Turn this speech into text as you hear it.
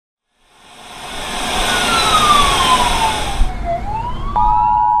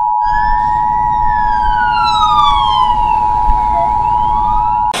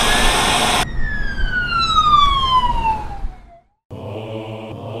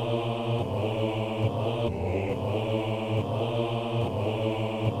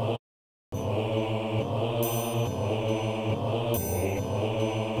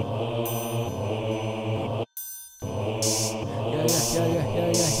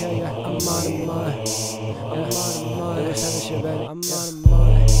I'm on a mud. I'm on a mud. This type of shit, baby. I'm on a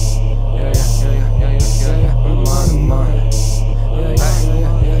mud. I'm on a mud.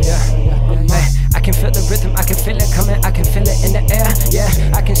 I can feel the rhythm, I can feel it coming, I can feel it in the air, yeah.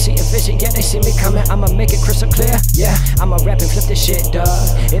 I can see a vision, yeah, they see me coming, I'ma make it crystal clear, yeah. I'ma rap and flip this shit, dawg.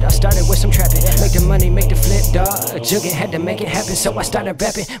 It all started with some trapping, make the money, make the flip, dawg. Jugging had to make it happen, so I started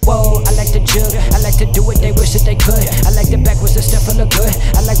rapping. Whoa, I like to jug, I like to do what they wish that they could. I like the backwards, the step full of good.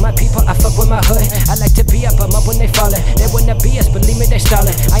 I like my people, I fuck with my hood. I like to be up, I'm up when they falling. They wouldn't be us, believe me, they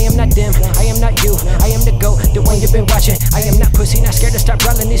stalling. I am not them, I am not you, I am the GOAT, the one you've been watching. I am not pussy, not scared to start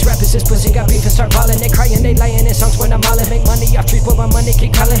brawling. These rappers is pussy, got beef and start balling. They crying, they lying in songs when I'm all in. Make money off trees, but my money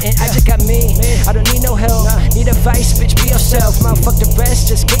keep calling. And I just got me, I don't need no help. Need advice, bitch, be yourself. Fuck the rest,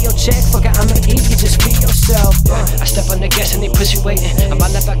 just get your check. Fuck it, I'ma eat, you just feed yourself. I step on the gas and they pussy waiting. I'm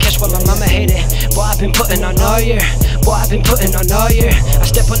all about cash while my mama hate it. Boy, I've been putting on all year. Boy, I've been putting on all year. I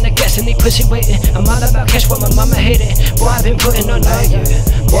step on the gas and they pussy waiting. I'm all about cash while my mama hate it. Boy, I've been putting on all year.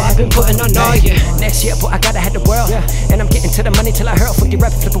 Boy, I've been putting on all year. Next year, boy, I gotta have the world. And I'm getting to the money till I hurl. Fuck the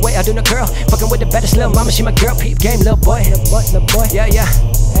rap, flip away, I do no curl. Fucking with the baddest little mama, she my girl. Peep game, little boy. Yeah.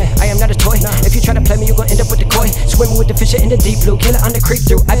 I am not a toy. If you try to play me, you gon' end up with the koi. Swimming with the fish in the deep blue. Killer on the creep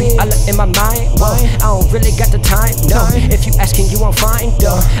through. I be all up in my mind. Whoa, I don't really got the time. No, if you asking, you won't find.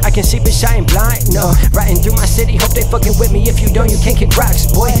 Though I can see, bitch, I ain't blind. No, riding through my city. Hope they fucking with me. If you don't, you can't kick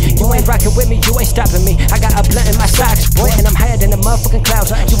rocks, boy. You ain't rocking with me, you ain't stopping me. I got a blunt in my socks, boy, and I'm higher than the motherfucking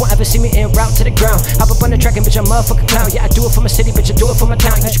clouds. You won't ever see me en route to the ground. Hop up on the track and bitch, I'm a motherfucking clown. Yeah, I do it for my city, bitch, I do it for my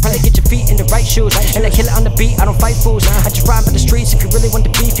town. You should probably get your feet in the right shoes. And I kill it on the beat, I don't fight fools. I just rhyme by the streets. If you really want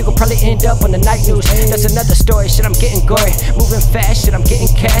the beef, you gon' probably end up on the night news. That's another story, shit, I'm getting gory. Moving fast, shit, I'm getting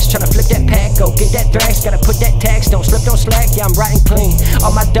cash. Tryna flip that pack, go get that thrash. Gotta put that tax, don't slip, don't slack. Yeah, I'm riding clean.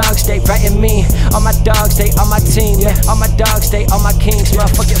 All my dogs, they writing me. All my dogs, they on my team. Yeah, all my dogs, they on my kings.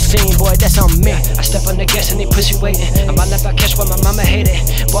 Motherfuck your scene, boy, that's on me. I step on the gas and they pussy waiting. I'm all about cash while my mama hate it.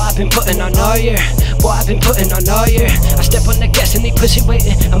 Boy, I've been putting on all year. Boy, I've been putting on all year. I step on the gas and they pussy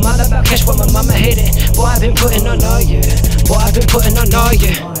waiting. I'm all about cash while my mama hate it. Boy, I've been putting on all year. Boy, I've been putting on all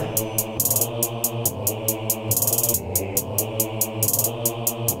year.